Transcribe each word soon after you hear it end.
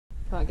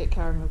Can't get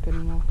carrot milk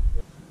anymore.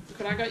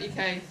 Could I got you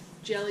Kay?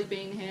 Jelly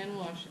bean hand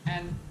wash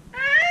and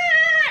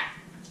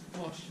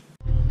wash.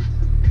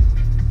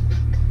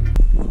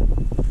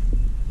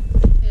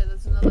 Yeah,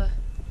 there's another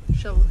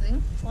shovel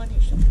thing. What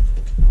is it?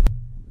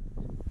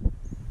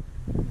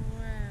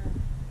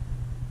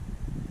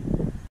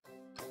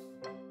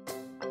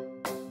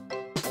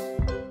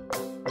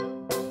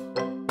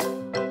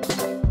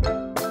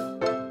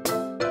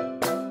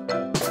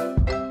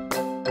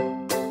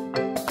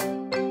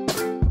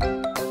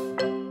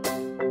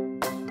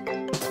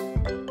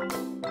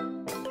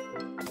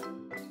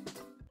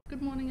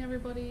 Good morning,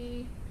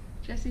 everybody.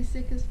 Jesse's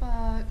sick as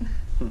fuck.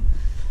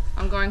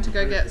 I'm going to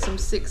go get some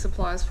sick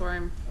supplies for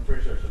him. I'm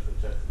pretty sure it's just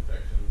a chest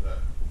infection,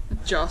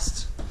 but...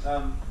 Just.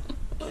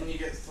 Can you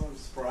get some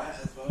Sprite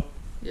as well?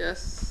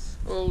 Yes.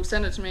 Well,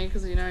 send it to me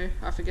because, you know,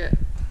 I forget.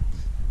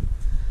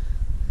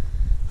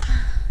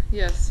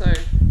 Yes, so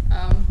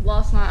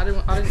last night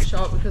I didn't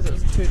show it because it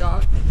was too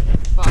dark,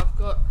 but I've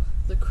got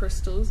the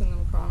crystals in the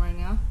macrame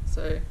now,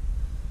 so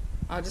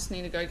I just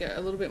need to go get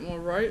a little bit more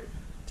rope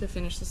to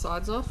finish the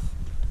sides off,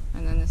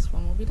 and then this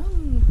one will be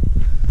done.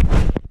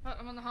 But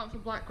I'm on the hunt for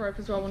black rope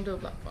as well. I want to do a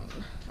black one.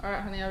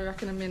 Alright honey, I'll be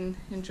back in a min.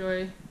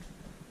 Enjoy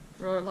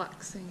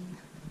relaxing.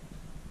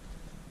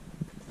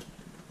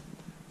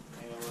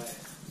 Hang on, wait.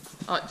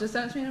 Oh, just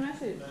send it to me in a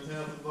message. Don't turn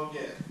off the vlog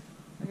yet.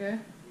 Okay.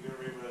 You're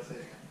gonna read what I say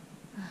again.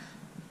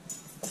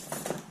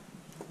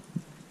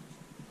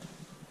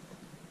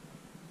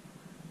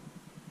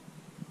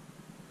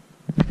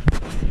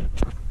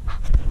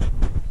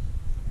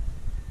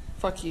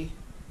 Fuck you.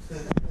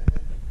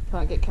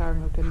 Can't get carrot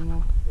milk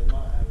anymore. They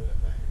might have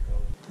it back in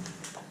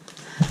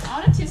college. I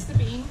want to taste the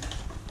bean.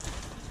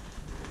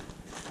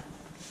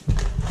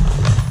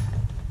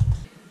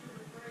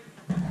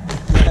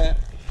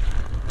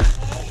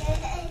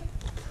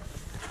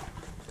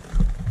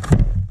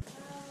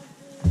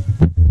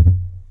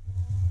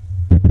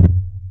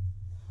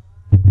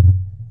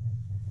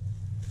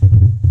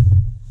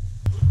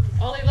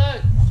 Ollie,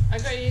 look, I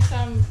got you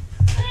some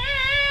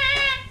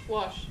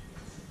wash.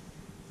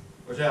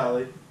 Watch out,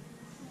 Ollie.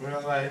 We're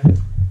not late.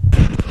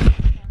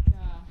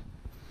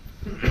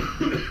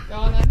 Go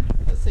on then.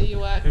 Let's see you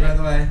work. Get out of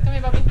the way. Come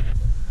here, Bobby.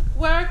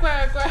 Work,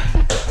 work, work.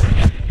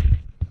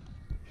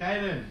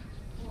 Kaden.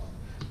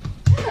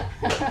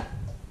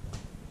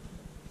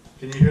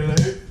 Can you hear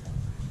Lou?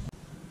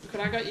 Could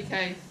I got you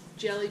Kay?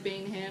 Jelly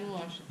bean hand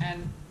wash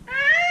and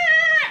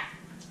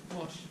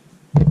wash.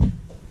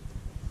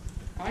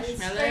 I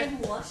smell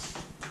it. Wash.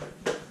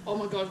 Oh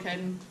my god,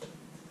 Kaden.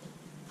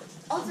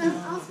 I'll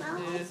smell.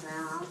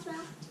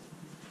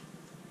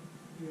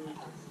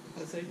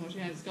 Let's see if you can wash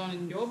your hands. It's gone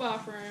in your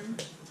bathroom.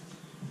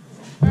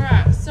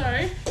 Alright, so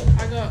I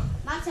got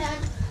My turn.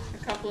 a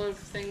couple of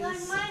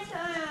things. My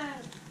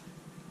turn.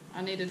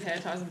 I needed hair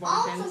ties and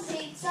bobby pins. Some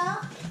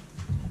pizza.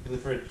 In the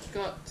fridge.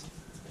 Got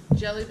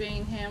jelly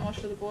bean hand wash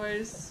for the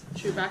boys.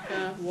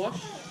 Chewbacca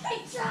wash.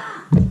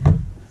 Pizza.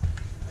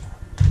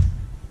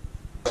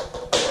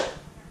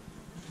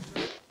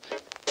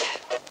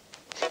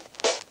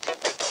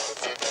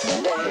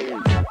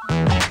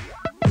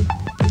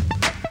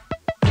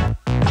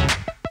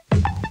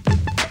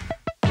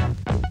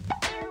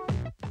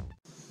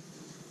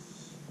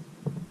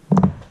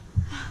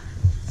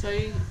 So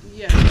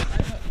yeah, I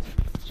got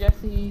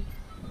Jesse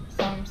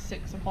some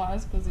sick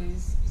supplies because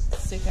he's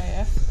sick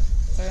AF.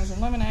 So I got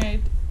some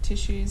lemonade,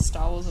 tissues,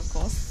 Star Wars of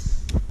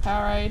course,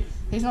 Powerade.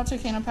 He's not too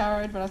keen on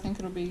Powerade, but I think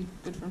it'll be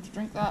good for him to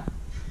drink that.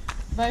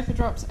 Vapor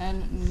drops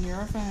and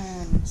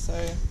Nurofen. So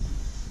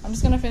I'm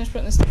just gonna finish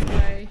putting this stuff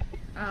away,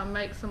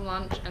 make some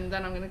lunch, and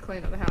then I'm gonna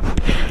clean up the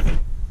house.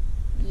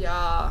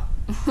 Yeah,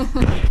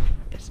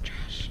 it's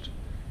trashed.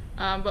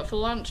 But for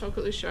lunch, I'll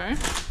quickly show.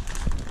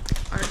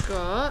 I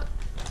got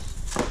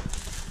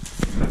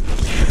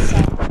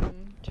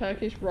some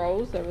Turkish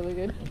rolls, they're really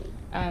good,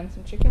 and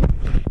some chicken.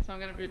 So I'm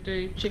going to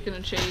do chicken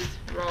and cheese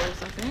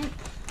rolls, I think.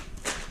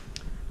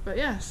 But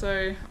yeah,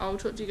 so I'll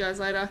talk to you guys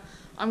later.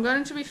 I'm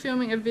going to be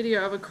filming a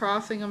video of a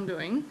craft thing I'm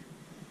doing.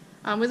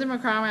 With the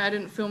macrame, I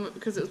didn't film it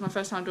because it was my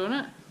first time doing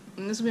it,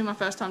 and this will be my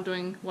first time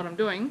doing what I'm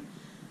doing.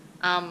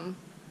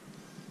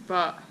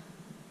 But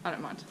I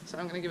don't mind, so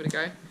I'm going to give it a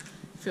go,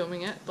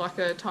 filming it, like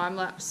a time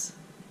lapse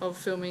of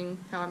filming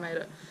how I made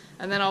it.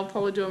 And then I'll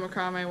probably do a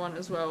macrame one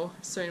as well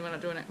soon when I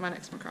do my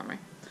next macrame.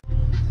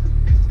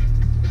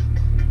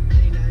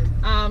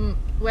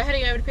 We're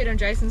heading over to Peter and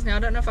Jason's now. I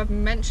don't know if I've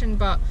mentioned,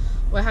 but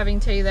we're having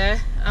tea there.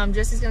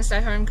 Jesse's going to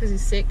stay home because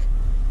he's sick.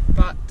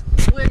 But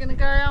we're going to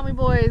go, aren't we,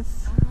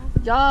 boys?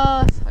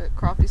 Yes! I got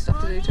crafty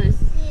stuff to do too.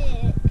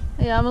 Sick.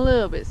 Yeah, I'm a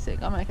little bit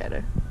sick. I'm okay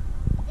though.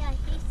 Yeah,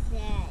 he's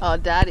sick. Oh,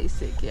 Daddy's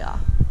sick, yeah.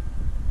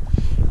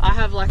 I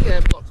have like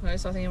a blocked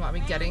nose, so I think I might be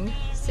getting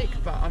sick,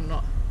 but I'm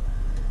not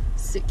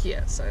sick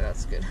yet, so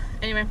that's good.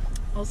 Anyway,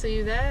 I'll see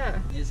you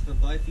there. It's for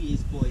both of you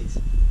boys.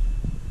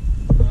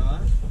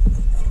 Alright?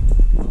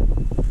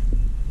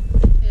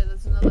 Yeah,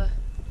 there's another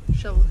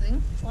shovel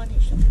thing. What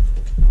is it?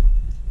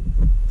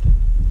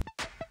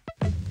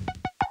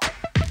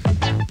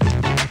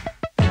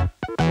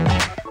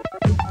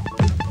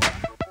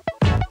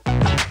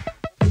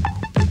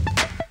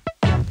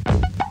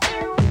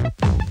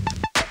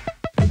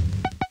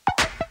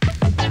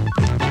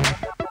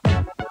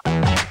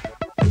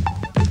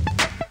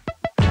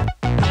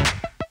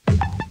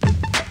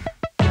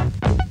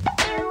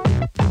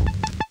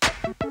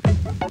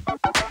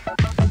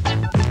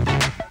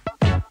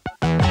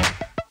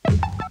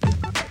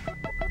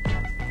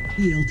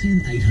 PL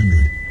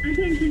 10800.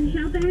 Attention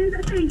shoppers,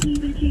 thank you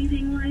for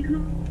choosing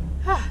local.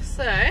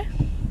 So,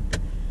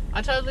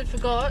 I totally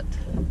forgot,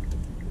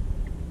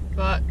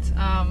 but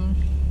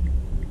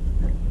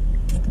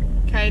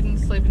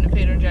Caden's sleeping at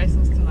Peter and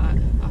Jason's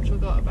tonight. I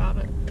forgot about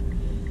it.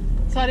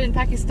 So I didn't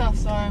pack his stuff,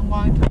 so I'm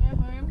going to go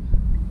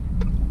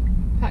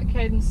home, pack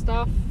Caden's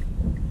stuff,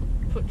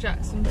 put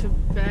Jackson to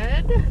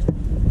bed,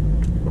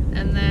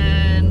 and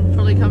then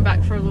probably come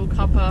back for a little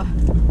cuppa.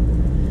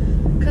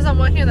 Because I'm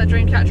working on that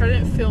dream catcher, I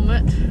didn't film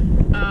it.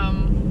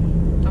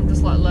 I'm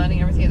just like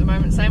learning everything at the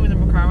moment. Same with the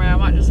macrame. I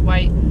might just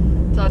wait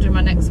till I do my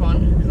next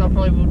one, because I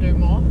probably will do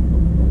more.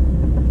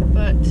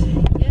 But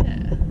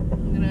yeah,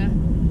 I'm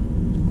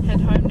gonna head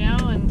home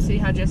now and see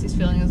how Jesse's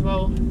feeling as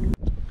well.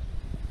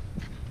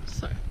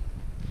 So.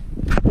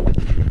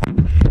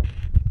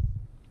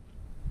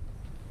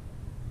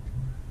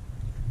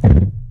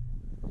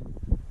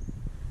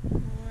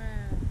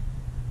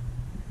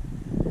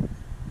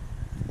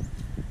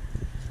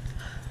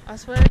 I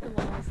swear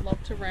kdimoulas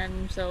love to ram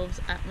themselves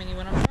at me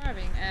when I'm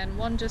driving, and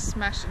one just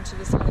smashed into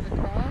the side of the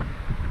car.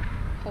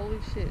 Holy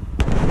shit.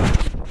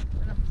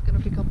 I'm just gonna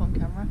pick up on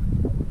camera.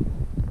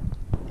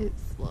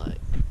 It's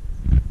like,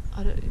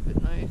 I don't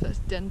even know if that's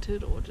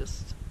dented or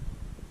just,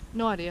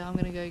 no idea. I'm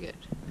gonna go get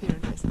Peter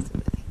and Jason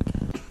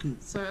I think.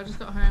 So I just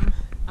got home.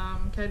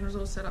 Caden was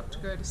all set up to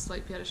go to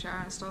sleep. He had a shower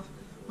and stuff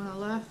when I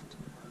left.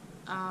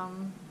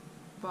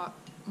 But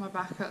my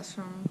back hurts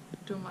from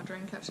doing my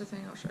dream catcher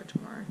thing. I'll show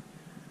tomorrow.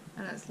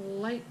 And it's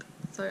late,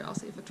 so I'll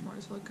see you for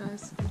tomorrow's vlog,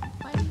 guys.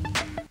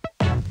 Bye!